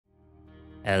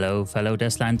Hello fellow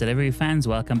Dustland Delivery fans,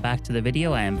 welcome back to the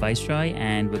video. I am Viceroy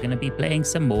and we're going to be playing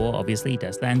some more, obviously,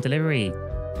 Dustland Delivery.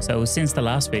 So since the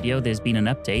last video, there's been an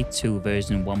update to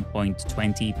version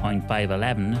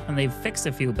 1.20.511 and they've fixed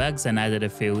a few bugs and added a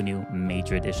few new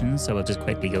major additions, so we'll just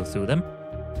quickly go through them.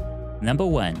 Number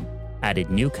 1, added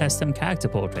new custom character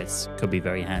portraits, could be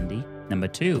very handy. Number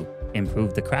 2,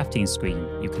 improved the crafting screen.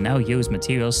 You can now use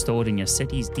materials stored in your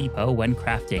city's depot when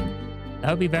crafting. That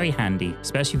would be very handy,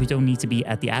 especially if you don't need to be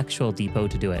at the actual depot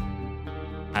to do it.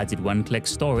 Added one-click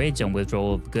storage and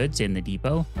withdrawal of goods in the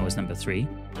depot. That was number 3.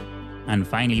 And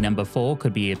finally, number 4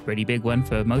 could be a pretty big one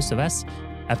for most of us.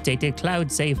 Updated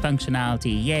cloud save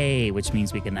functionality, yay! Which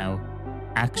means we can now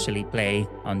actually play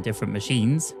on different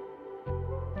machines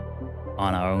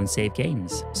on our own save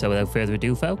games. So without further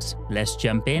ado, folks, let's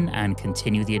jump in and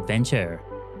continue the adventure.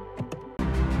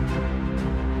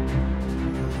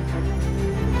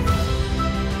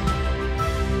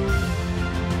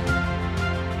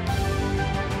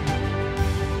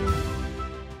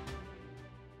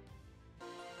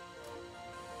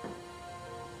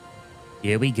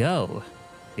 Here we go.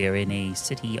 We're in a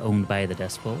city owned by the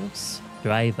Dust Wolves.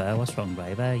 Driver, what's wrong,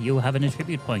 driver? You have an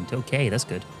attribute point. Okay, that's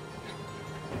good.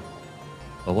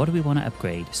 But what do we want to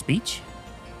upgrade? Speech?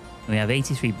 We have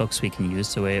 83 books we can use,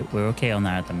 so we're okay on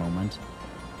that at the moment.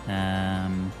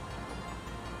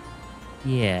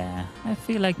 Yeah, I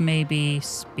feel like maybe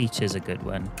speech is a good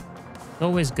one. It's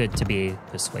always good to be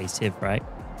persuasive, right?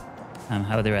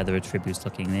 How are their other attributes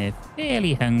looking? They're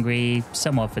fairly hungry,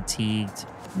 somewhat fatigued,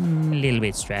 a little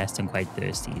bit stressed and quite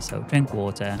thirsty, so drink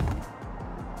water.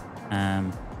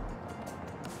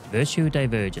 Virtue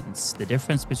divergence. The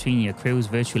difference between your crew's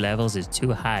virtue levels is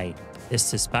too high.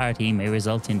 This disparity may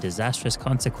result in disastrous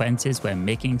consequences when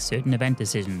making certain event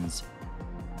decisions.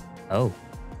 Oh,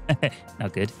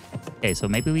 not good. Okay, so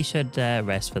maybe we should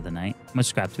rest for the night. How much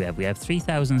scrap do we have? We have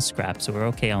 3,000 scrap, so we're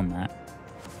okay on that.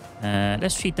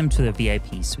 Let's treat them to the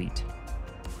VIP suite.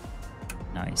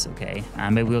 Nice, okay.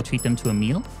 And maybe we'll treat them to a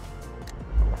meal.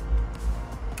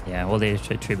 Yeah, all their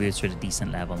attributes are at a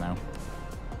decent level now.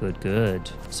 Good,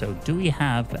 good. So do we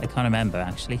have, I can't remember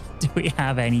actually, do we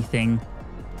have anything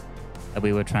that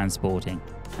we were transporting?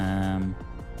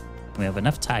 We have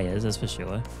enough tires, that's for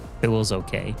sure. Fuel's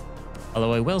okay.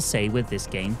 Although I will say with this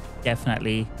game,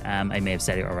 definitely, I may have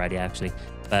said it already actually,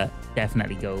 but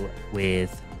definitely go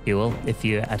with fuel. If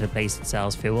you're at a place that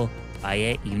sells fuel, buy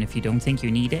it, even if you don't think you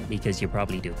need it, because you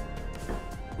probably do.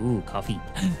 Ooh, coffee.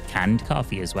 Canned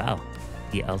coffee as well.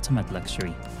 The ultimate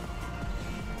luxury.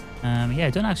 Yeah, I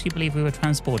don't actually believe we were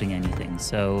transporting anything,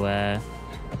 so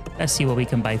let's see what we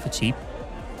can buy for cheap.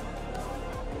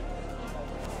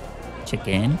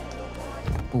 Chicken.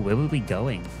 Ooh, where were we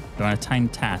going? We're on a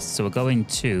timed task, so we're going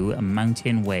to a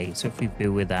mountain way. So if we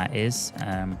do where that is,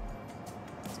 so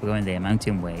we're going there,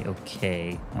 mountain way.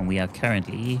 Okay, and we are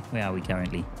currently, where are we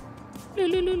currently?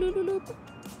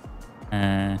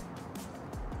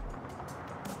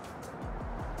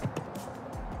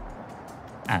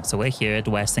 So we're here at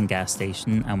the Western gas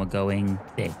station and we're going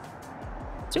there.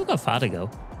 So we've got far to go.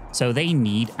 So they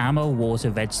need ammo, water,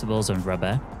 vegetables, and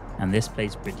rubber. And this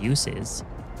place produces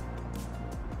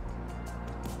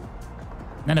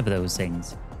none of those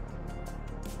things.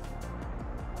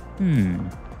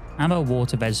 Ammo,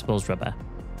 water, vegetables, rubber.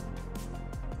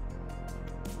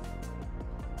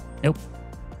 Nope.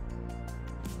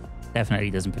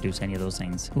 Definitely doesn't produce any of those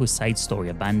things. Ooh, a side story,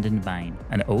 abandoned mine.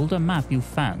 An older map you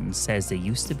found says there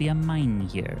used to be a mine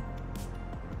here.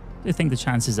 Do you think the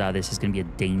chances are this is going to be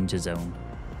a danger zone?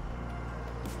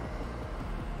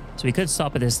 So we could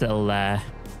stop at this little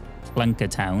clunker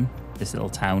town. This little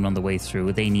town on the way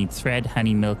through. They need thread,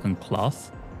 honey, milk, and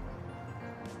cloth.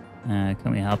 Can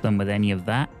we help them with any of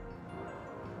that?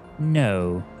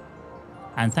 No.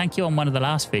 And thank you on one of the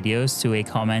last videos to a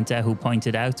commenter who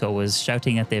pointed out or was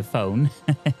shouting at their phone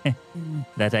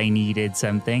that I needed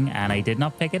something and I did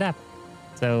not pick it up.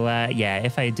 So yeah,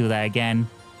 if I do that again,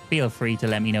 feel free to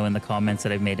let me know in the comments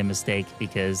that I've made a mistake,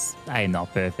 because I am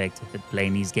not perfect at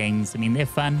playing these games. I mean, they're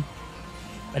fun,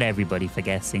 but everybody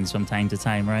forgets things from time to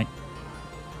time, right?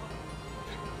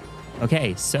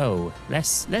 Okay, so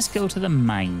let's go to the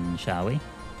mine, shall we?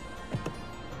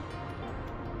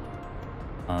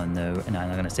 Oh no, no, I'm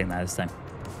not going to sing that this time.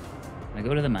 I'm going to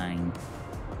go to the mine.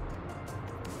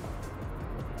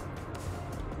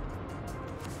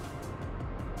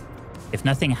 If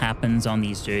nothing happens on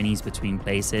these journeys between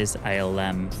places, I'll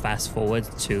fast forward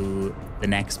to the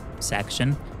next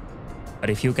section. But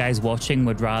if you guys watching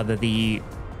would rather the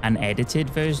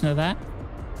unedited version of that,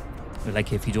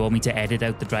 like if you want me to edit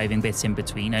out the driving bits in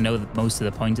between, I know that most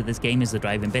of the point of this game is the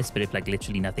driving bits, but if like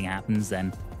literally nothing happens,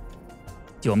 then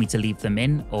Do you want me to leave them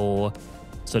in or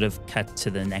sort of cut to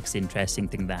the next interesting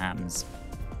thing that happens?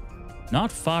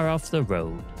 Not far off the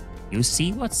road, you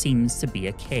see what seems to be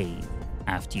a cave.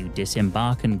 After you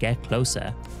disembark and get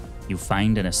closer, you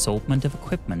find an assortment of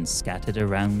equipment scattered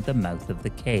around the mouth of the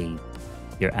cave.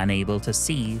 You're unable to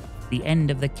see the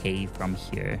end of the cave from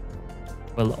here.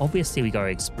 Well, obviously we gotta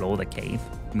explore the cave.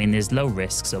 I mean, there's low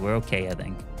risk, so we're okay, I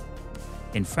think.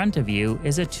 In front of you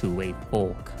is a two-way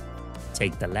fork.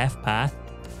 Take the left path,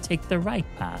 take the right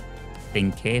path.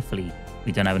 Think carefully.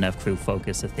 We don't have enough crew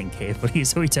focus to think carefully,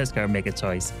 so we just gotta make a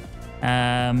choice.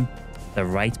 The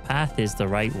right path is the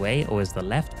right way, or is the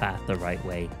left path the right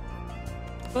way?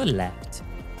 Go left.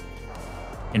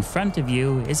 In front of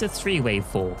you is a three-way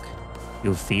fork.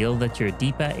 You'll feel that you're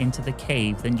deeper into the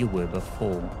cave than you were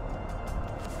before.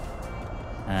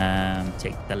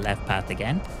 Take the left path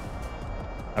again.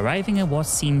 Arriving at what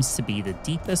seems to be the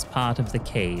deepest part of the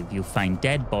cave, you find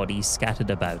dead bodies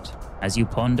scattered about. As you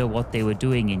ponder what they were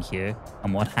doing in here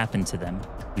and what happened to them,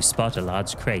 you spot a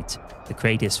large crate. The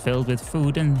crate is filled with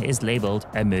food and is labeled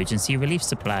emergency relief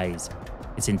supplies.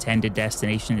 Its intended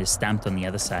destination is stamped on the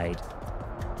other side.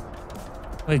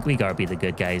 We gotta be the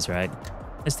good guys, right?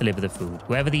 Let's deliver the food.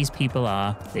 Whoever these people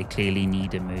are, they clearly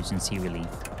need emergency relief.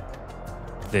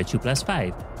 Virtue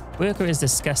 +5. Worker is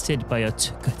disgusted by your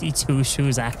goody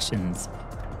two-shoes actions.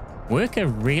 Worker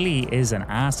really is an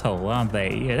asshole, aren't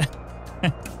they?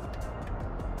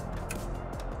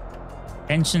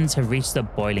 Tensions have reached a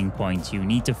boiling point. You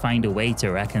need to find a way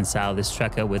to reconcile this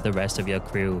trucker with the rest of your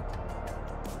crew.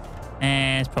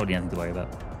 It's probably nothing to worry about.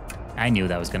 I knew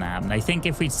that was going to happen. I think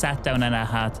if we'd sat down at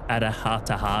a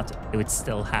heart-to-heart, it would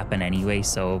still happen anyway,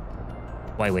 so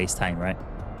why waste time, right?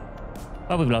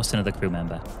 Well, we've lost another crew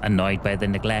member. Annoyed by the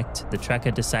neglect, the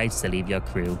trucker decides to leave your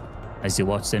crew. As you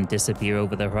watch them disappear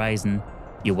over the horizon,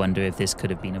 you wonder if this could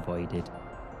have been avoided.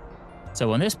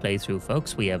 So on this playthrough,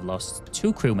 folks, we have lost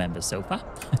 2 crew members so far.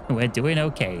 We're doing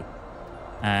okay.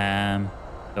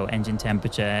 So engine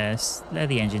temperature, let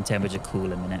the engine temperature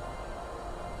cool a minute.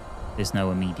 There's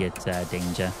no immediate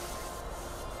danger.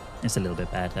 It's a little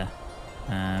bit better.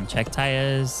 Check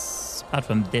tires. Apart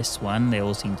from this one, they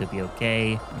all seem to be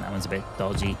okay. And that one's a bit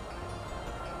dodgy.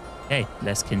 Okay,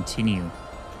 let's continue.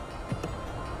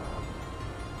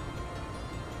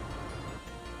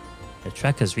 The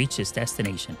truck has reached its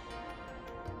destination.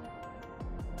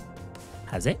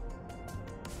 Has it?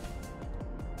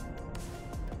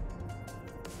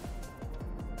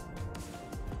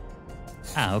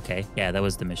 Ah, okay. Yeah, that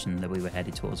was the mission that we were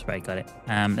headed towards. Right, got it.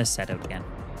 Let's set out again.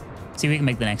 See if we can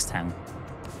make the next town.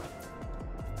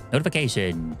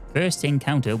 Notification. First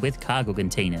encounter with cargo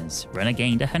containers. Runner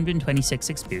gained 126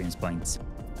 experience points.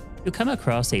 You come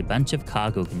across a bunch of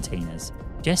cargo containers,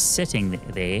 just sitting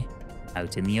there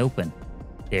out in the open.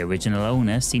 The original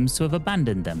owner seems to have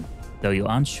abandoned them, though you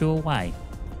aren't sure why.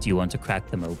 Do you want to crack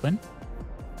them open?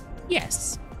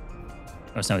 Yes.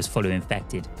 Or so it's full of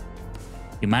infected.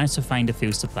 You managed to find a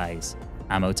few supplies.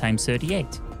 Ammo times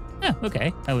 38. Oh,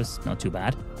 okay. That was not too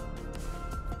bad.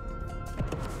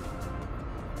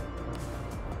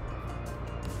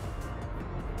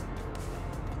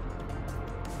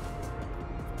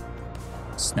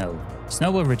 Snow.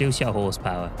 Snow will reduce your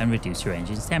horsepower and reduce your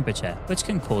engine's temperature, which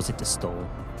can cause it to stall.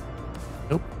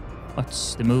 Nope.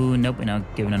 Watch the moon. Nope, we're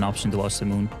not given an option to watch the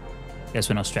moon. Guess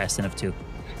we're not stressed enough to.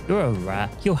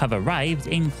 You have arrived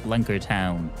in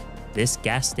Clunkertown. This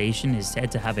gas station is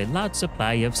said to have a large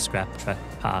supply of scrap truck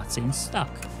parts in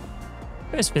stock.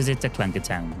 First visit to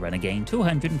Clunkertown. Run again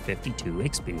 252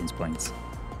 experience points.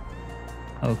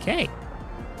 Okay.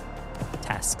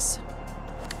 Tasks.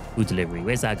 Food delivery.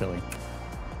 Where's that going?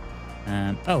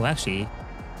 Oh, actually.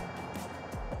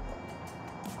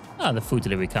 Oh, the food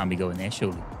delivery can't be going there,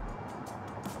 surely.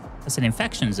 That's an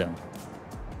infection zone.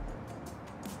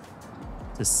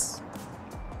 This.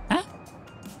 Huh?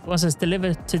 It wants us to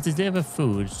deliver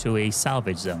food to a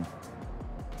salvage zone.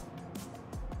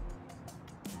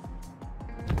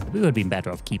 We would have been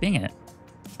better off keeping it.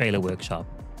 Trailer workshop.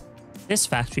 This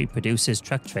factory produces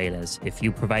truck trailers. If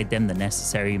you provide them the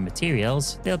necessary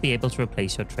materials, they'll be able to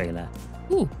replace your trailer.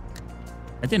 Ooh.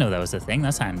 I didn't know that was a thing.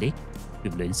 That's handy.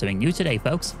 We've learned something new today,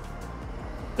 folks.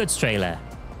 Goods trailer.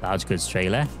 Large goods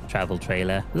trailer. Travel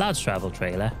trailer. Large travel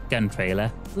trailer. Gun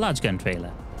trailer. Large gun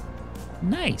trailer.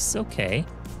 Nice. Okay.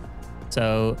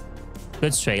 So,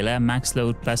 goods trailer. Max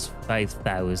load plus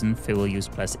 5,000. Fuel use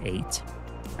plus 8.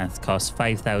 And it costs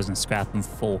 5,000 scrap and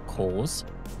 4 cores.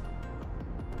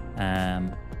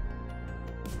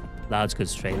 Large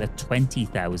goods trailer.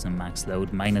 20,000 max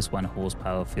load. Minus 1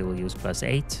 horsepower. Fuel use plus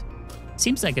 8.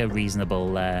 Seems like a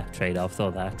reasonable trade-off, though,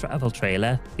 that travel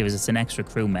trailer gives us an extra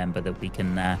crew member that we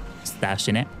can stash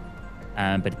in it,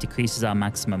 but it decreases our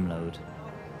maximum load.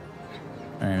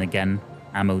 And then again,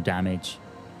 ammo damage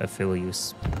for fuel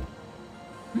use.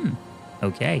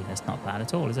 Okay, that's not bad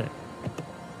at all, is it?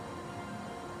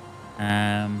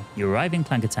 You arrive in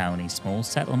Clankatown, a small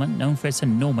settlement known for its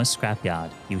enormous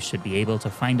scrapyard. You should be able to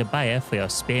find a buyer for your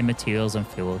spare materials and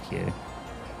fuel here.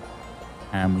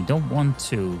 We don't want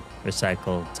to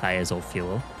recycle tires or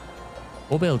fuel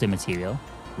or building material.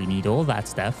 We need all that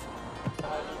stuff.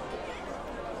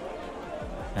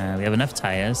 We have enough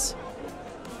tires.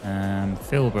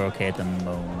 Fuel we're okay at the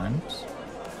moment.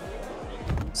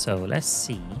 So let's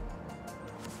see.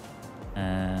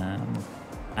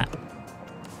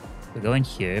 We're going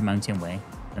here, Mountain Way.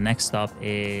 The next stop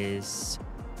is...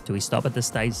 Do we stop at the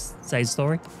side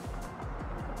story?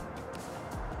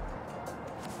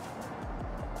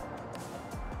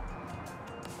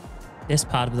 This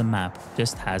part of the map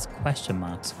just has question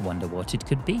marks. Wonder what it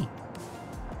could be.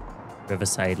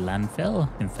 Riverside Landfill,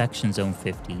 Infection Zone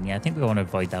 15. Yeah, I think we want to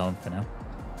avoid that one for now.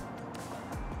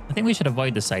 I think we should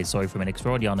avoid the side story for a minute because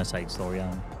we're already on a side story,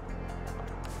 aren't we?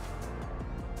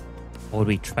 Or would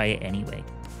we try it anyway?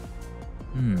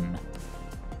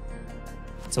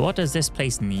 So what does this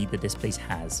place need that this place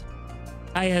has?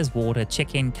 Tires, water,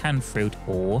 chicken, canned fruit,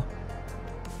 or...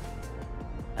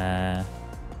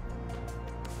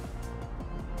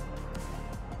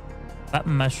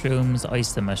 button mushrooms,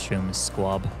 oyster mushrooms,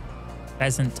 squab,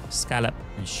 pheasant, scallop,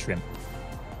 and shrimp.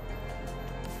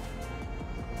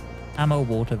 Ammo,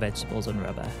 water, vegetables, and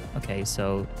rubber. Okay,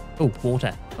 so... Oh,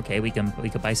 water. Okay, we can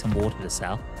buy some water to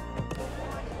sell.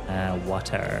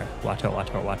 Water.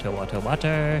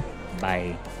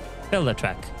 Buy. Fill the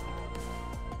truck.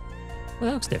 Well,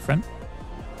 that looks different.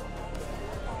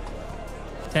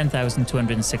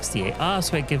 10,268. Ah,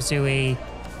 so it gives you a...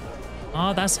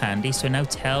 Oh, that's handy. So it now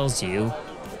tells you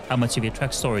how much of your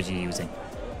truck storage you're using.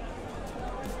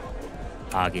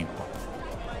 Bargain.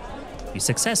 You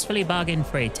successfully bargained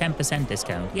for a 10%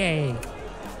 discount. Yay!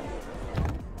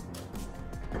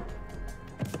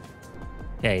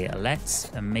 Okay,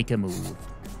 let's make a move.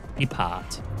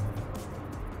 Depart.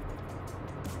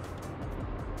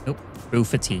 Nope, crew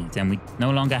fatigued, and we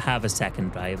no longer have a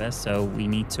second driver, so we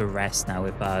need to rest now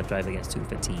if our driver gets too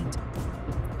fatigued.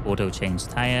 Auto change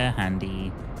tire,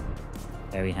 handy.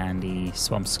 Very handy.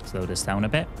 Swamps slowed us down a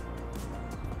bit.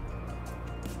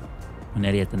 We're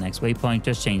nearly at the next waypoint.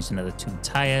 Just changed another 2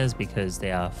 tires because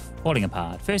they are falling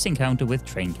apart. First encounter with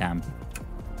train camp.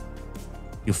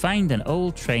 You find an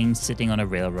old train sitting on a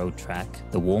railroad track.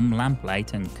 The warm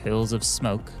lamplight and curls of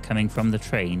smoke coming from the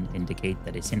train indicate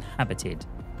that it's inhabited.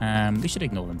 We should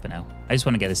ignore them for now. I just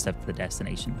want to get this stuff to the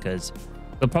destination because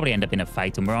we'll probably end up in a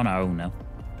fight and we're on our own now.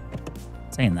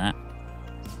 Saying that,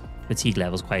 fatigue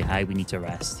level's quite high. We need to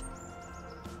rest.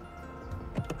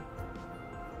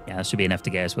 Yeah, that should be enough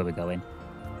to get us where we're going.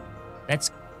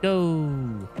 Let's go.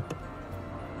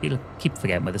 You'll keep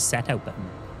forgetting with the set out button.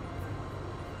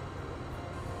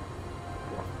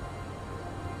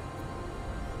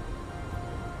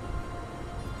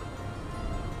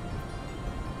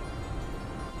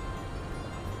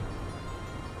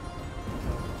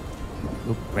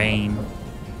 Rain.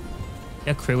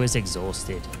 Your crew is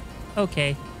exhausted.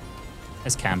 Okay.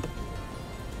 Let's camp.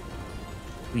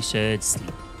 We should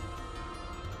sleep.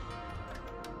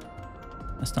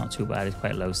 That's not too bad. It's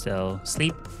quite low still.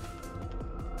 Sleep.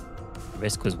 The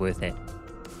risk was worth it.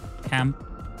 Camp.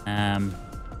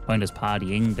 Pointless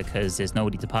partying because there's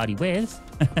nobody to party with.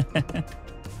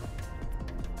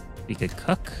 We could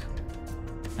cook.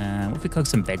 What if we cook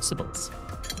some vegetables?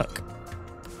 Cook.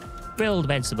 Grilled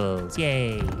vegetables,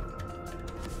 yay!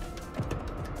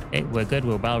 Okay, we're good,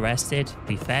 we're well rested.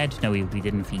 We fed? No, we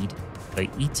didn't feed. But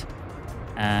eat.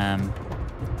 Oh,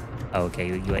 okay,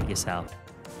 you ate yourself.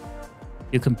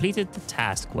 You completed the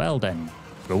task, well done.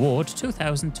 Reward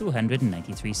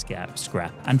 2,293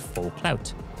 scrap and 4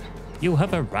 clout. You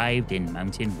have arrived in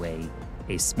Mountain Way,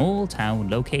 a small town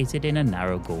located in a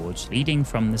narrow gorge leading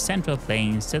from the Central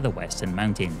Plains to the Western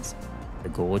Mountains. The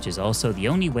gorge is also the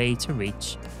only way to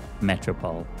reach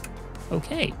Metropole.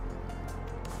 Okay.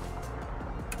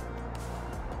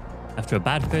 After a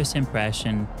bad first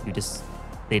impression,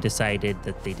 they decided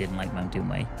that they didn't like Mountain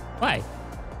Way. Why?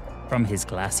 From his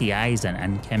glassy eyes and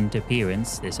unkempt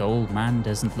appearance, this old man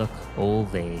doesn't look all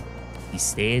there. He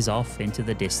stares off into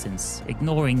the distance,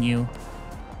 ignoring you.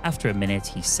 After a minute,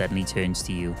 he suddenly turns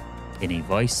to you. In a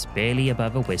voice barely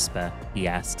above a whisper, he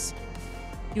asks,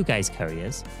 "You guys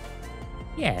couriers?"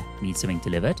 "Yeah, need something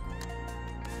delivered."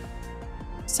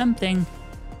 Something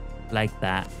like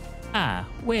that. Ah,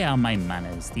 where are my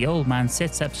manners? The old man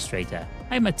sits up straighter.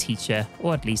 I'm a teacher,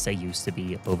 or at least I used to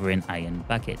be, over in Iron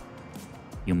Bucket.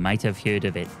 You might have heard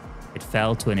of it. It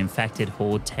fell to an infected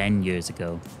horde 10 years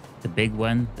ago. The big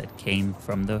one that came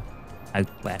from the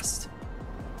out west.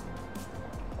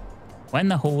 When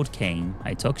the horde came,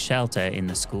 I took shelter in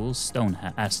the school's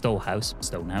storehouse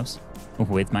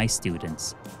with my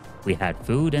students. We had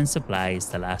food and supplies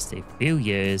to last a few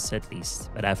years at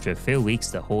least, but after a few weeks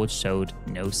the horde showed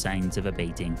no signs of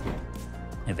abating.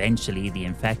 Eventually, the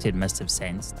infected must have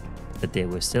sensed that there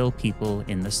were still people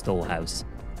in the storehouse.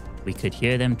 We could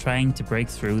hear them trying to break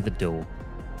through the door.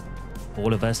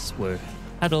 All of us were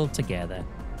huddled together,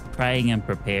 praying and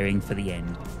preparing for the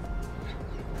end.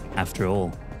 After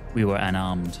all, we were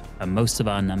unarmed, and most of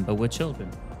our number were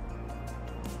children.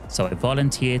 So I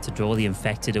volunteered to draw the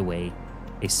infected away.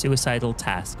 A suicidal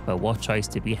task, but what choice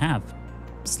did we have?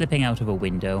 Slipping out of a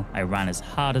window, I ran as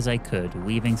hard as I could,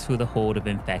 weaving through the horde of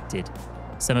infected.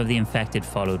 Some of the infected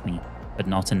followed me, but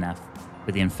not enough.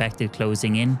 With the infected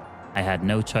closing in, I had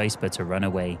no choice but to run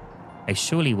away. I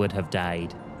surely would have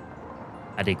died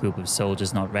had a group of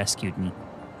soldiers not rescued me.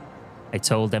 I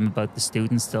told them about the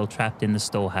students still trapped in the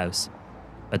storehouse,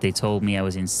 but they told me I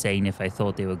was insane if I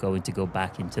thought they were going to go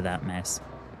back into that mess.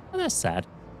 Well, that's sad.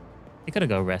 They could have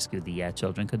go rescue the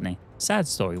children, couldn't they? Sad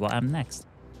story. What happened next?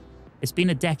 It's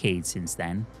been a decade since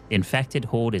then. The infected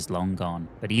horde is long gone,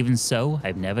 but even so,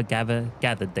 I've never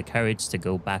gathered the courage to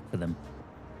go back for them.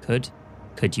 Could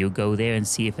you go there and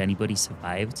see if anybody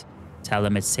survived? Tell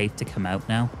them it's safe to come out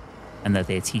now, and that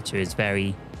their teacher is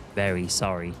very, very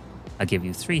sorry. I'll give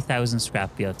you 3,000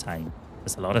 scrap for your time.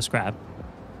 That's a lot of scrap.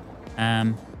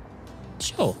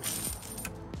 Sure.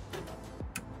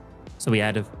 So we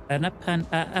had an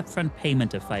upfront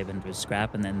payment of 500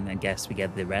 scrap, and then I guess we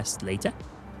get the rest later.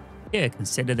 Here,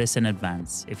 consider this in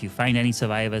advance. If you find any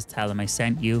survivors, tell them I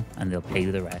sent you, and they'll pay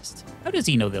you the rest. How does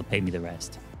he know they'll pay me the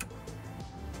rest?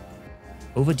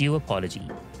 Overdue apology.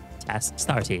 Task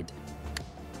started.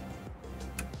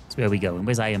 So where are we going?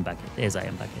 Where's Iron Bucket? There's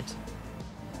Iron Bucket.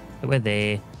 So we're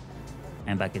there.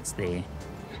 Iron Bucket's there.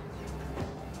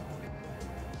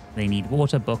 They need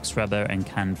water, books, rubber, and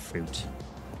canned fruit.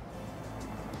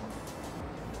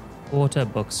 Water,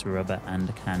 books, rubber,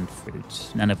 and canned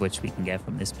fruit. None of which we can get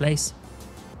from this place.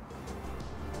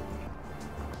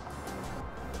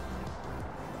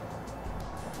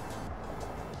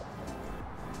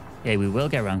 Okay, we will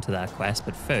get around to that quest,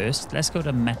 but first, let's go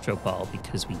to Metropole,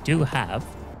 because we do have...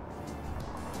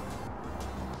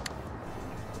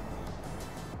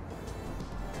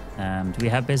 do we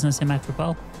have business in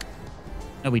Metropole?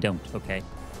 No, we don't. Okay.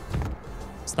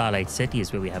 Starlight City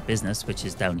is where we have business, which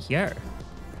is down here.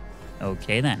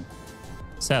 Okay, then.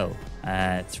 So,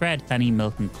 thread, honey,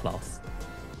 milk, and cloth.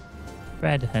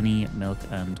 Thread, honey, milk,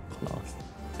 and cloth.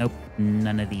 Nope,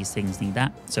 none of these things need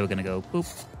that. So we're going to go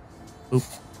boop,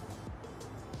 boop.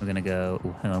 We're going to go...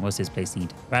 Ooh, hang on, what's this place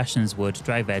need? Rations, wood,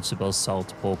 dry vegetables,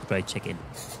 salt, pork, dried chicken.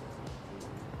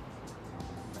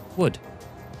 Wood.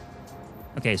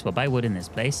 Okay, so we'll buy wood in this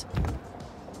place.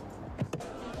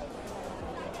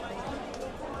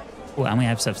 Oh, and we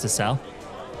have stuff to sell.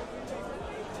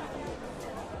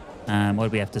 What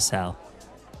do we have to sell?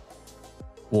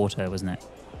 Water, wasn't it?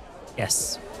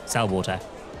 Yes. Sell water.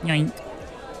 Yoink.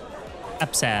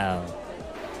 Upsell.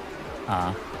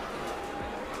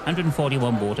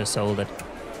 141 water sold at...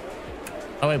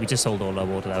 Oh, wait, we just sold all our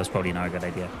water. That was probably not a good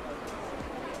idea.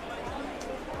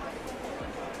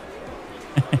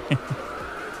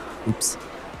 Oops.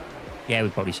 Yeah, we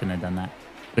probably shouldn't have done that.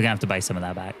 We're going to have to buy some of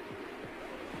that back.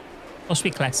 Or should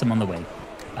we collect some on the way?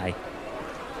 Bye.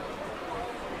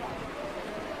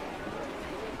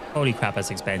 Holy crap,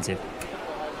 that's expensive.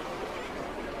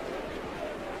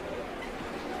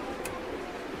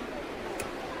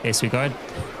 Okay, so we got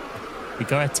a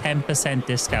 10%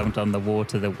 discount on the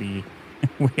water that we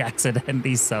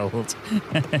accidentally sold.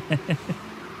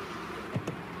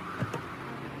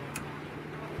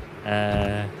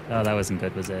 Oh, that wasn't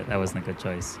good, was it? That wasn't a good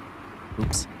choice.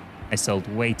 Oops. I sold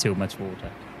way too much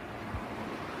water.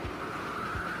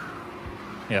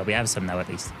 Yeah, we have some now at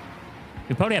least.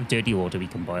 We probably have dirty water we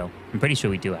can boil. I'm pretty sure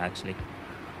we do, actually.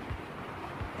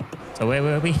 So where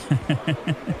were we?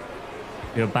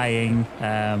 We were buying...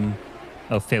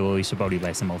 oh, fuel. We should probably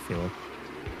buy some more fuel.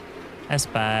 Let's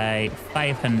buy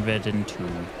 502.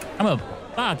 I'm a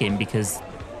bargain because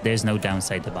there's no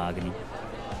downside to bargaining.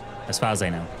 As far as I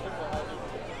know.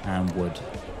 And wood.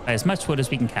 Buy as much wood as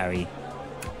we can carry.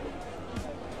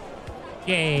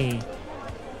 Yay!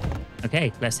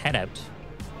 Okay, let's head out.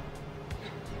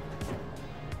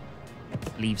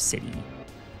 Leave city.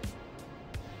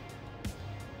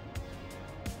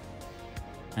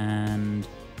 And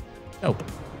oh,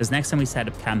 because next time we set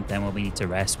up camp, then when we need to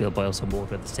rest, we'll boil some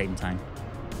water at the same time.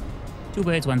 2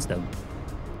 birds, 1 stone.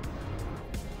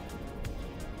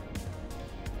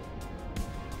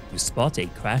 You spot a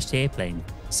crashed airplane.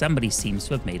 Somebody seems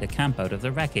to have made a camp out of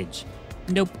the wreckage.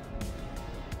 Nope.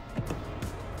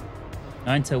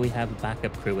 Not until we have a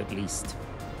backup crew at least.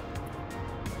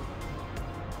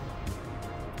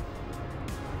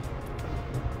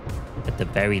 At the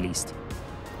very least.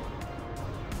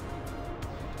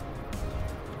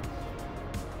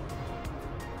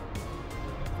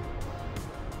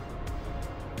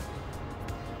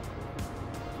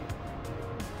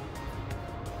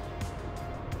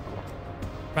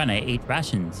 Runner ate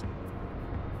rations.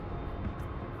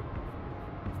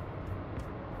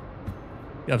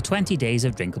 You have 20 days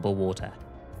of drinkable water.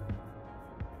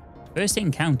 First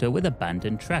encounter with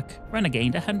abandoned truck. Runner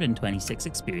gained 126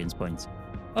 experience points.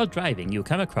 While driving, you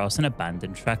come across an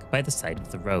abandoned truck by the side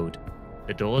of the road.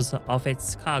 The doors of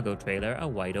its cargo trailer are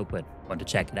wide open. Want to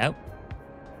check it out?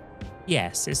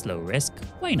 Yes, it's low risk.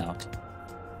 Why not?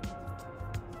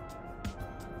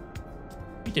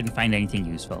 You didn't find anything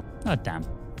useful. Oh, damn.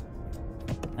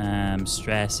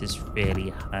 Stress is really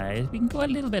high. We can go a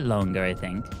little bit longer, I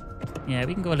think. Yeah,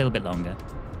 we can go a little bit longer.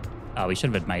 Oh, we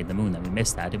should have admired the moon then. We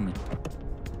missed that, didn't we?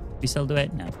 We still do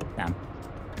it? No. Damn.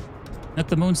 Look,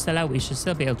 the moon's still out. We should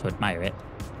still be able to admire it.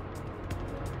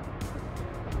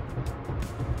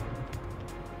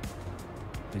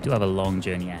 We do have a long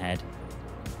journey ahead.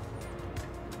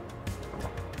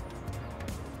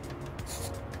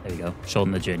 There we go.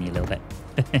 Shorten the journey a little bit.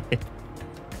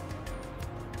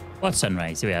 What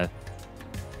sunrise? Here we are.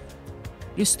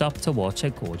 You stop to watch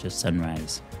a gorgeous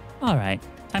sunrise. Alright,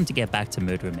 time to get back to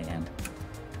murder and mayhem.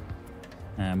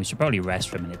 We should probably rest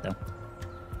for a minute though.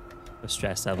 Our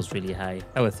stress level's really high.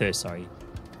 Our thirst, sorry.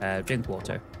 Drink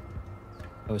water.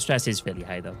 Our stress is really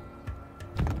high though.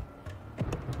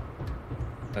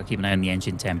 Gotta keep an eye on the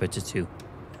engine temperature too.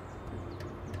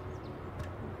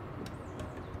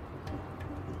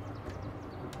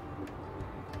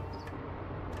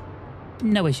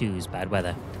 No issues, bad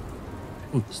weather.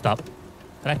 Ooh, stop.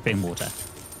 Collect rainwater.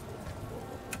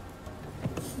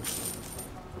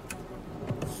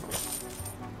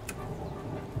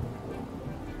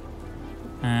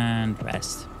 And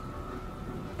rest.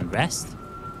 And rest?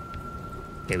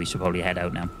 Okay, we should probably head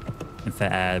out now. In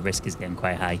fact, risk is getting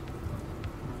quite high.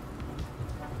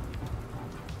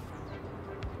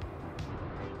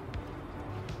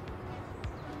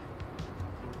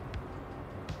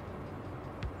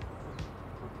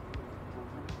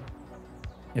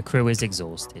 The crew is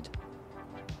exhausted.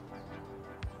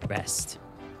 Rest.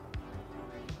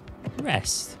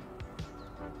 Rest.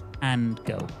 And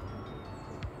go.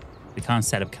 We can't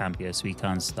set up camp here, so we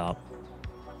can't stop.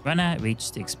 Runner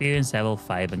reached experience level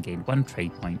 5 and gained 1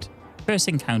 trade point. First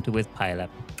encounter with pileup.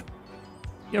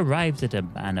 You arrived at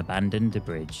an abandoned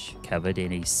bridge, covered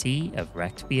in a sea of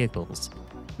wrecked vehicles.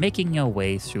 Making your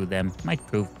way through them might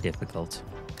prove difficult.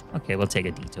 Okay, we'll take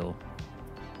a detour.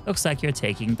 Looks like you're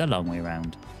taking the long way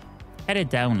round. Headed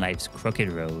down life's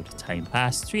crooked road. Time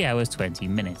passed 3 hours 20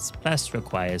 minutes, plus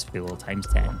requires fuel times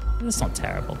 10. That's not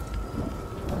terrible.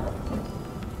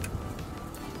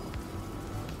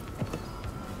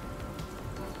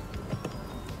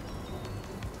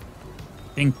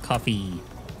 Drink coffee.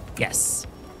 Yes.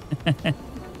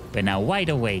 We're now wide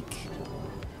awake.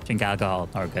 Drink alcohol.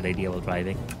 Not a good idea while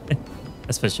driving.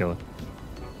 That's for sure.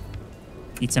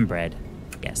 Eat some bread.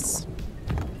 Yes.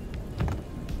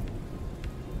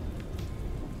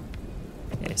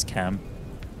 There's camp.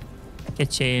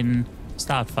 Kitchen.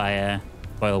 Start fire.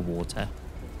 Boil water.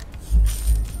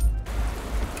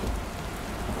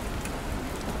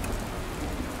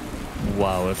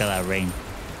 Wow, look at that rain.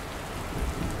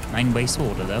 9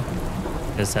 wastewater though.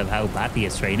 Because of how badly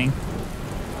it's raining.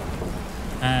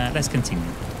 Let's continue.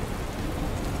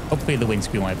 Hopefully the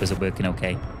windscreen wipers are working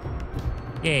okay.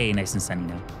 Yay, nice and sunny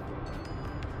now.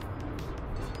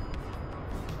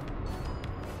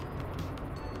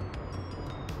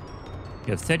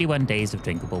 You have 31 days of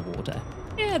drinkable water.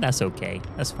 Yeah, that's okay.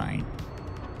 That's fine.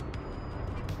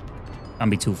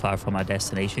 Can't be too far from our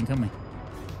destination, can we?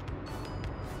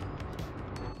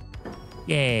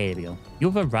 Yay, there we go.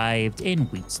 You've arrived in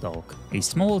Wheatstalk, a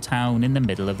small town in the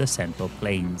middle of the Central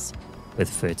Plains, with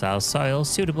fertile soil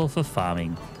suitable for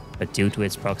farming. But due to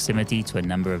its proximity to a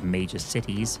number of major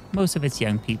cities, most of its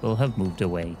young people have moved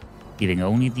away, leaving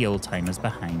only the old-timers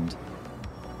behind.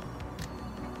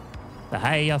 The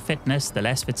higher your fitness, the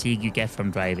less fatigue you get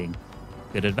from driving.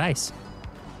 Good advice.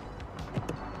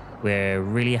 We're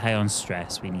really high on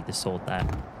stress. We need to sort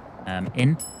that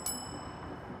in.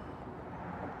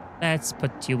 Let's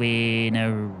put you in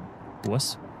a...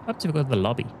 What's up to go to the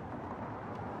lobby?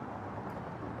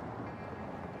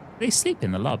 They sleep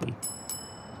in the lobby.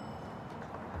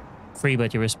 Free,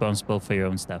 but you're responsible for your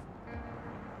own stuff.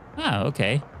 Ah,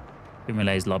 okay. Didn't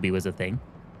realize lobby was a thing.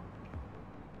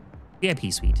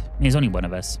 VIP suite. There's only one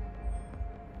of us.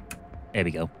 There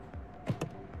we go. A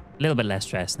little bit less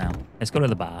stress now. Let's go to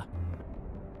the bar.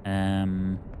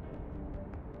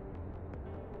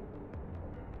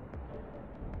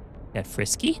 Get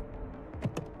frisky.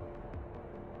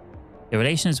 The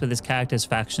relations with this character's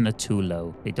faction are too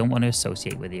low. They don't want to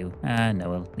associate with you. No,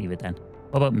 we'll leave it then.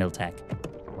 What about Miltech?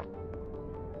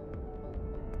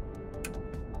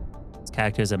 This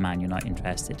character is a man, you're not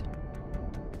interested.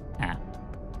 Ah.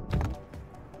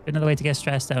 Another way to get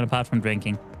stressed out apart from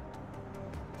drinking.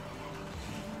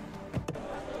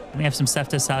 We have some stuff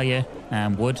to sell you.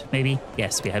 Wood, maybe?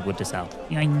 Yes, we had wood to sell.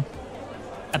 Yoing.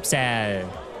 Upsell.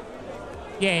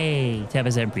 Yay!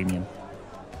 10% premium.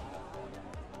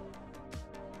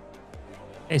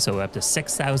 Okay, so we're up to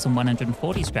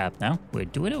 6,140 scrap now. We're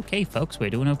doing okay, folks. We're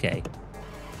doing okay.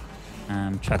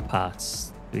 Truck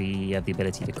parts. Do we have the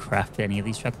ability to craft any of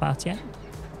these truck parts yet?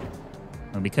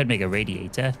 Well, we could make a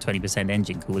radiator, 20%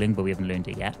 engine cooling, but we haven't learned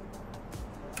it yet.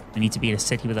 We need to be in a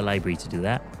city with a library to do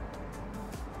that.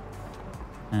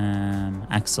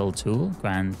 Axle tool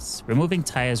grants... Removing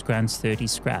tires grants 30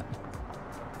 scrap.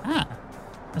 Ah,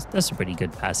 that's a pretty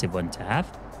good passive one to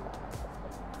have.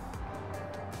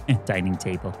 Dining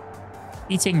table.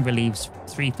 Eating relieves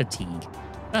 3 fatigue.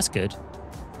 That's good.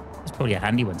 It's probably a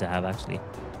handy one to have, actually.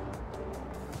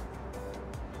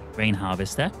 Rain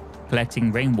harvester.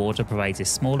 Collecting rainwater provides a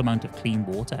small amount of clean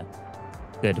water.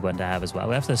 Good one to have as well.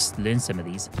 We have to learn some of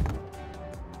these.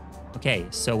 Okay,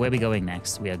 so where are we going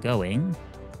next? We are going...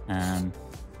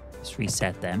 let's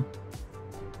reset them.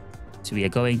 So we are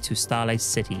going to Starlight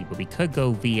City, but we could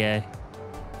go via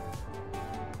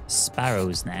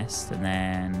Sparrow's Nest and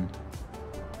then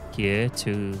here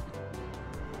to...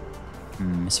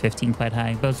 is 15 quite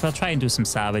high? But we'll try and do some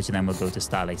salvage and then we'll go to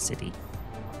Starlight City.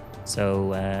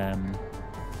 So,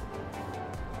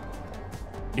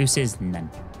 deuces, none.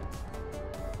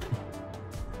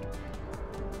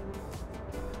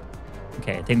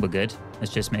 Okay, I think we're good.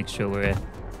 Let's just make sure we're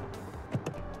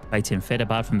right and fit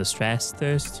apart from the stress,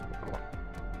 thirst,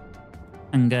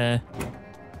 hunger.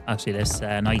 Actually, let's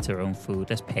not eat our own food.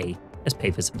 Let's pay. Let's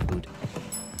pay for some food.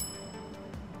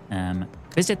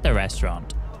 Visit the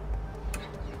restaurant.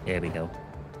 There we go.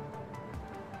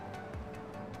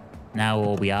 Now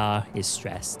all we are is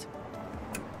stressed.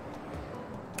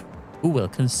 Who will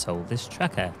console this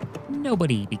trucker?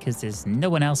 Nobody, because there's no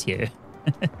one else here.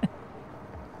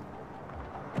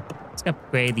 Let's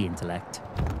upgrade the intellect.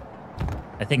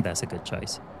 I think that's a good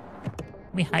choice.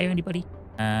 Can we hire anybody?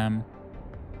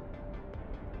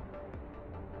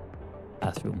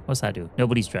 Bathroom. What's that do?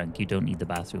 Nobody's drunk. You don't need the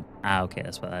bathroom. Ah, okay.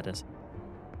 That's what that is.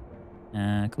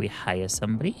 Can we hire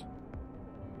somebody?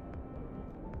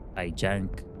 Buy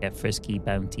junk. Get frisky,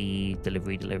 bounty,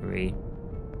 delivery.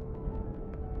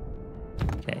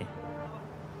 Okay.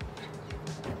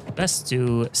 Let's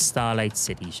do Starlight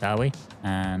City, shall we?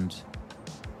 And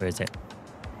where is it?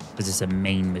 This is a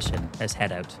main mission. Let's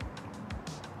head out.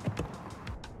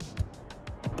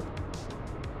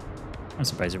 I'm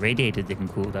surprised the radiator didn't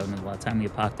cool down a lot of time we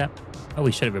parked up. Oh,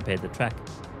 we should have repaired the truck.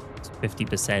 It's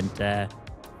 50%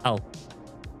 hull.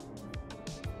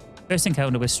 First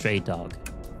encounter with stray dog.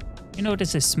 You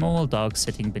notice a small dog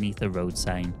sitting beneath a road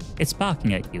sign. It's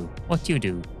barking at you. What do?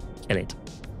 Kill it.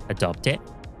 Adopt it.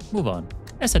 Move on.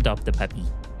 Let's adopt the puppy.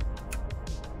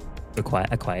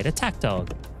 Acquired attack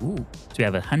dog. Ooh. So we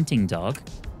have a hunting dog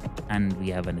and we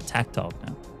have an attack dog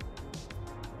now.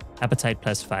 Appetite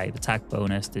 +5. Attack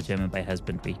bonus determined by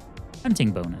husbandry.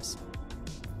 Hunting bonus.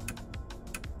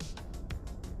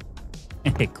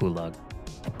 Cool dog.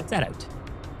 Is that out?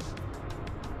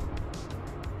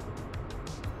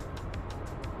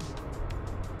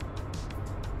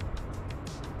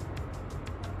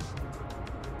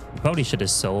 Probably should have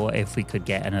saw if we could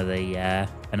get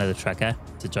another trucker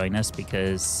to join us,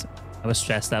 because I was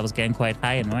stressed. I was getting quite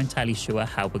high and I'm not entirely sure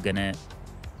how we're gonna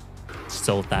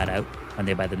sort that out when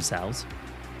they're by themselves.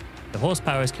 The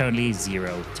horsepower is currently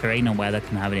 0. Terrain and weather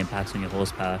can have an impact on your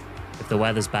horsepower. If the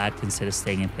weather's bad, consider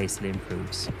staying in place till it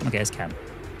improves. Okay, let's camp.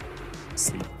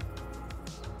 Sleep.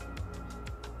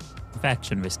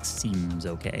 Infection risk seems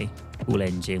okay. Cool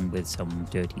engine with some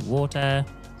dirty water.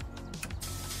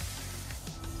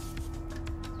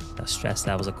 Our stress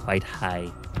levels are quite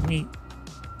high. Can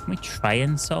we try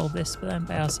and solve this for them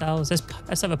by ourselves?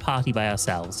 Let's have a party by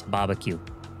ourselves. A barbecue.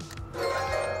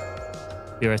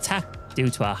 We were attacked due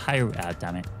to our high... Ah,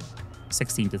 damn it.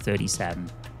 16 to 37.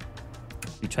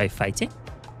 We try fighting.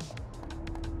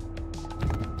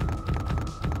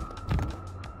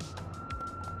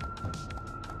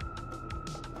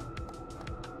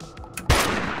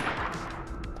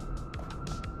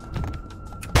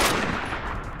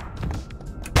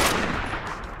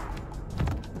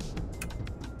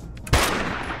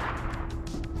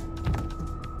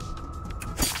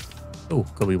 Oh,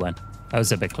 good we won. That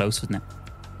was a bit close, wasn't it?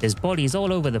 There's bodies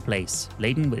all over the place,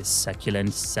 laden with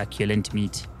succulent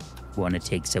meat. Want to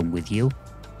take some with you?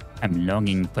 I'm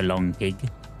longing for long pig.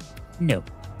 No.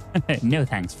 No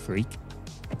thanks, freak.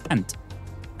 Hunt.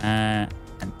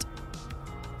 Hunt.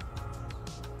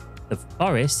 The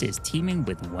forest is teeming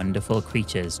with wonderful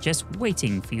creatures, just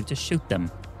waiting for you to shoot them.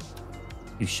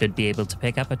 You should be able to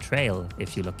pick up a trail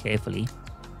if you look carefully.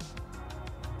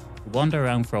 Wander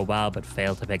around for a while, but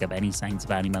fail to pick up any signs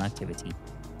of animal activity.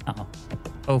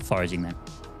 Oh, foraging then.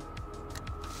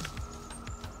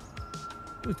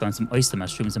 We found some oyster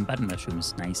mushrooms and button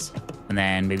mushrooms. Nice. And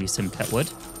then maybe some cut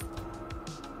wood.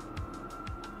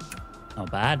 Not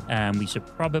bad. We should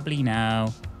probably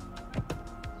now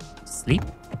sleep.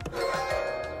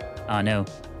 Oh no.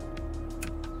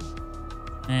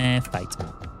 Fight.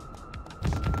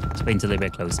 Let's wait until they're a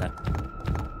bit closer.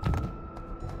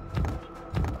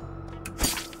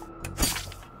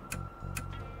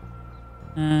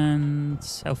 And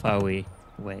how far are we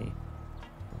away?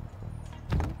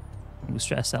 Ooh,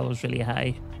 stress level's really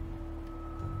high.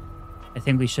 I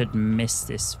think we should miss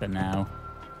this for now.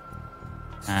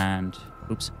 And,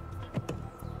 oops.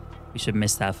 We should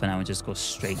miss that for now and just go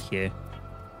straight here.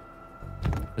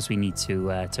 Because we need to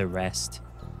rest.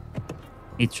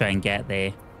 Need to try and get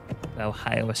there. How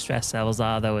high our stress levels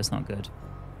are, though, it's not good.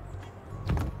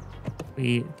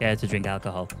 We get to drink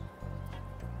alcohol.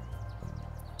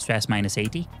 Stress minus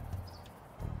 80.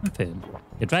 Confirm.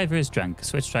 The driver is drunk.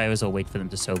 Switch drivers or wait for them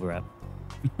to sober up.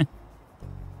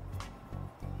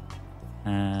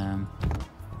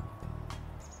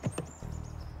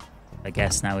 I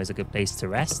guess now is a good place to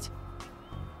rest.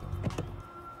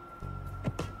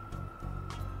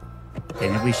 Okay,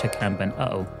 maybe we should camp and...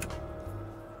 Uh-oh.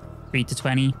 3 to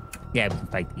 20. Yeah, we can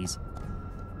fight these.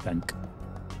 Drunk.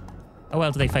 How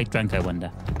well do they fight drunk, I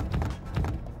wonder?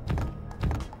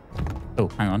 Oh,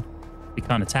 hang on. We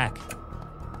can't attack.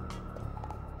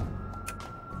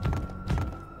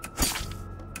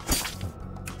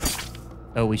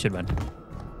 Oh, we should run.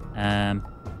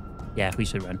 Yeah, we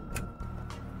should run.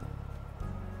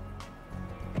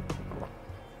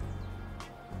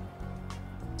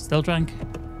 Still drunk?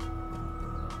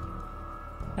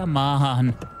 Come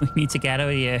on. We need to get out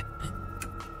of here.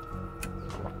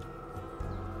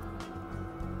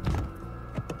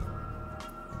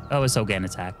 Oh, we're still getting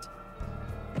attacked.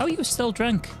 How are you still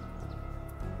drunk?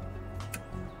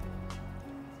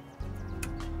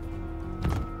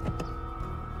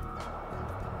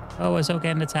 Oh, we're still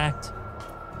getting attacked.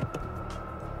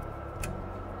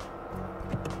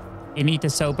 You need to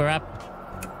sober up.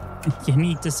 You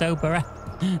need to sober up.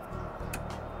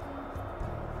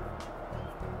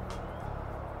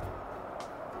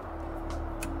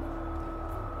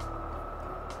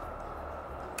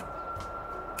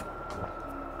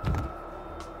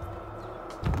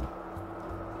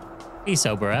 Please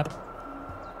sober up.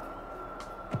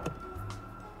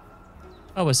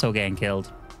 Oh, we're still getting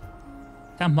killed.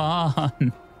 Come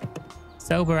on.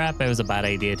 Sober up. It was a bad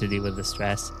idea to deal with the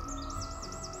stress.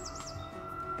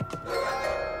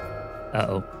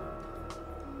 Uh-oh.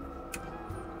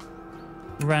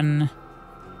 Run.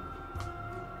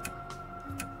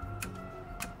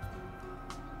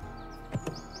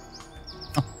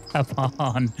 Oh, come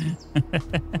on.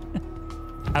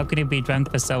 How can you be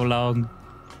drunk for so long?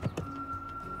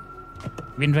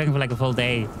 You've been drinking for like a full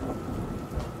day.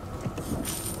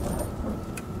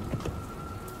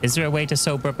 Is there a way to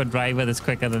sober up a driver that's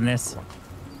quicker than this?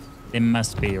 There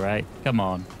must be, right? Come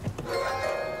on.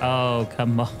 Oh,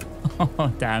 come on.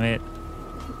 Oh, damn it.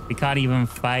 We can't even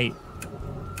fight.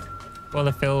 All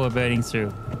the fuel we're burning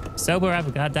through. Sober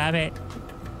up, god damn it.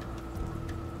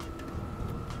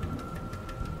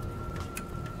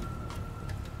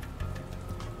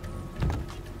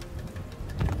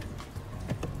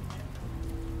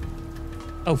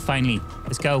 Oh, finally.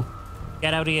 Let's go.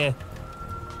 Get out of here.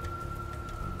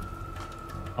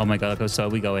 Oh my god, look how slow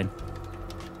we going.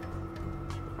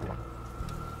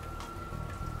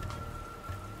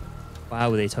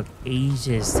 Wow, they took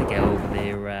ages to get over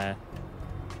their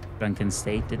drunken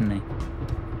state, didn't they?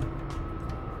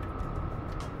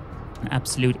 An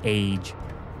absolute age.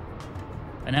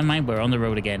 But never mind, we're on the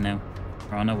road again now.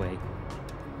 We're on our way.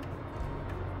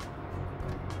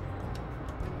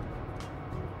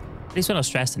 At least we're not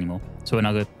stressed anymore. So we're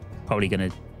not probably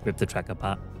going to rip the track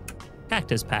apart.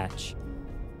 Cactus patch.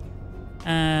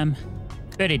 Burn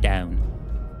it down.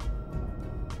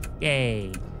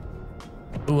 Yay.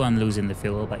 Ooh, I'm losing the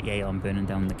fuel, but yay, I'm burning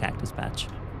down the cactus patch.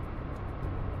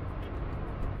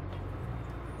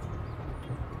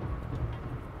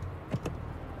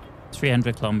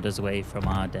 "300 kilometers away from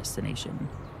our destination.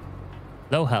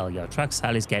 Low hull. Your truck's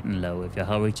hull is getting low. If your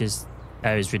hull is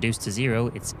reduced to 0,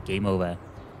 it's game over.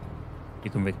 You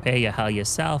can repair your hull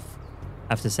yourself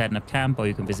after setting up camp, or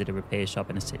you can visit a repair shop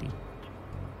in a city."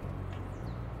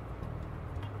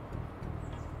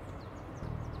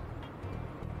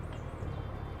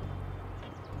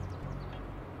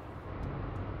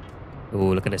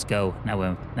 Oh, look at us go. Now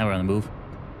we're on the move.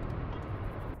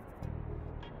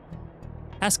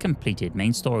 Task completed.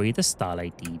 Main story, the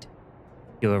Starlight Deed.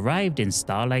 You arrived in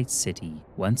Starlight City.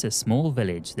 Once a small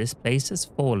village, this place has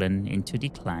fallen into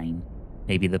decline.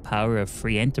 Maybe the power of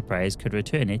free enterprise could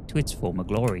return it to its former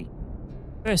glory.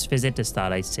 First visit to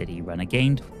Starlight City. Runner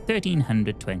gained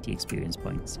 1,320 experience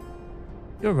points.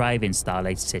 You arrive in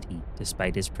Starlight City.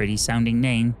 Despite its pretty sounding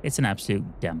name, it's an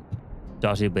absolute dump.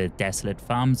 Dotted with desolate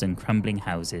farms and crumbling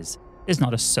houses. There's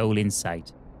not a soul in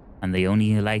sight, and the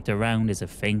only light around is a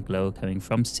faint glow coming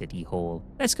from City Hall.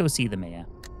 Let's go see the mayor.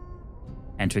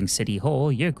 Entering City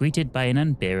Hall, you're greeted by an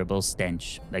unbearable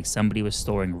stench, like somebody was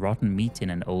storing rotten meat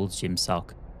in an old gym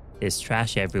sock. There's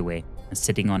trash everywhere, and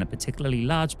sitting on a particularly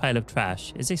large pile of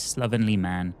trash is a slovenly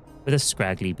man with a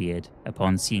scraggly beard.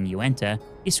 Upon seeing you enter,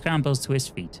 he scrambles to his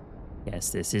feet. Yes,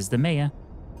 this is the mayor.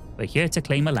 We're here to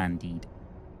claim a land deed.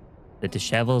 The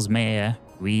disheveled mayor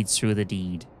reads through the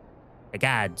deed. The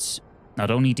gods,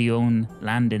 not only do you own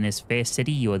land in this fair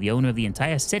city, you are the owner of the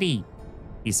entire city.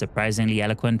 He's surprisingly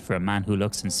eloquent for a man who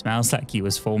looks and smells like he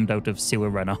was formed out of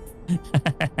sewer runoff.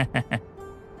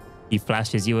 He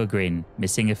flashes you a grin,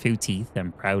 missing a few teeth,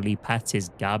 and proudly pats his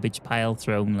garbage pile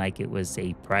throne like it was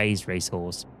a prize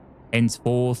racehorse.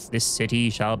 Henceforth, this city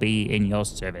shall be in your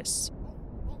service.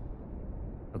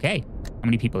 Okay, how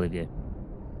many people live here?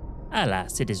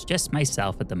 Alas, it is just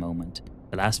myself at the moment.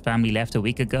 The last family left a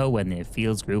week ago when their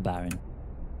fields grew barren.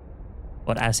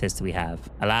 What assets do we have?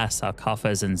 Alas, our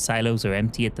coffers and silos are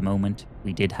empty at the moment.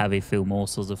 We did have a few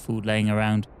morsels of food laying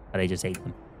around, but I just ate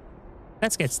them.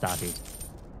 Let's get started.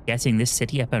 Getting this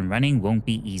city up and running won't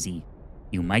be easy.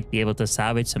 You might be able to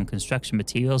salvage some construction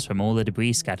materials from all the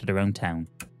debris scattered around town.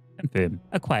 Confirm.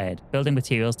 Acquired. Building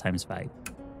materials ×5.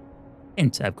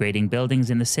 Hint, upgrading buildings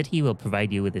in the city will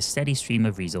provide you with a steady stream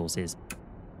of resources.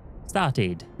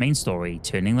 Started. Main story,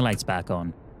 turning the lights back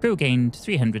on. Crew gained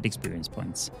 300 experience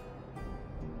points.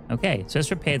 Okay, so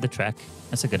let's repair the truck.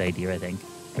 That's a good idea, I think.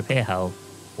 Repair hull.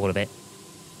 All of it.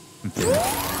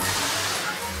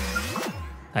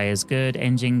 Tires good,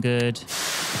 engine good.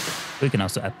 We can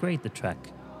also upgrade the truck.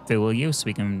 Fuel use,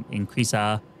 we can increase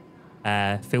our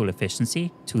fuel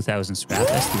efficiency. 2,000 scrap,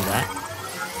 let's do that.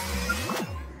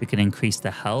 We can increase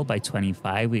the hull by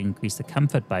 25. We can increase the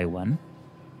comfort by 1.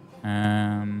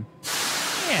 Yeah,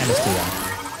 let's do that.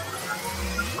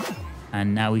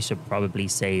 And now we should probably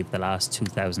save the last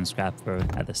 2,000 scrap for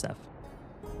other stuff.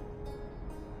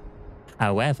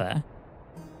 However,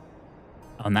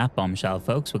 on that bombshell,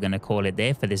 folks, we're going to call it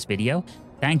there for this video.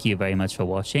 Thank you very much for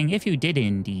watching. If you did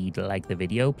indeed like the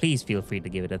video, please feel free to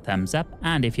give it a thumbs up.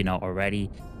 And if you're not already,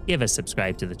 give a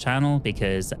subscribe to the channel,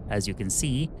 because as you can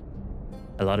see,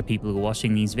 a lot of people who are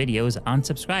watching these videos aren't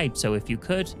subscribed. So if you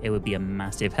could, it would be a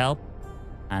massive help.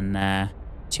 And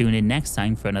tune in next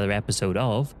time for another episode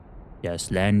of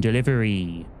Dustland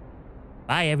Delivery.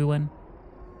 Bye, everyone.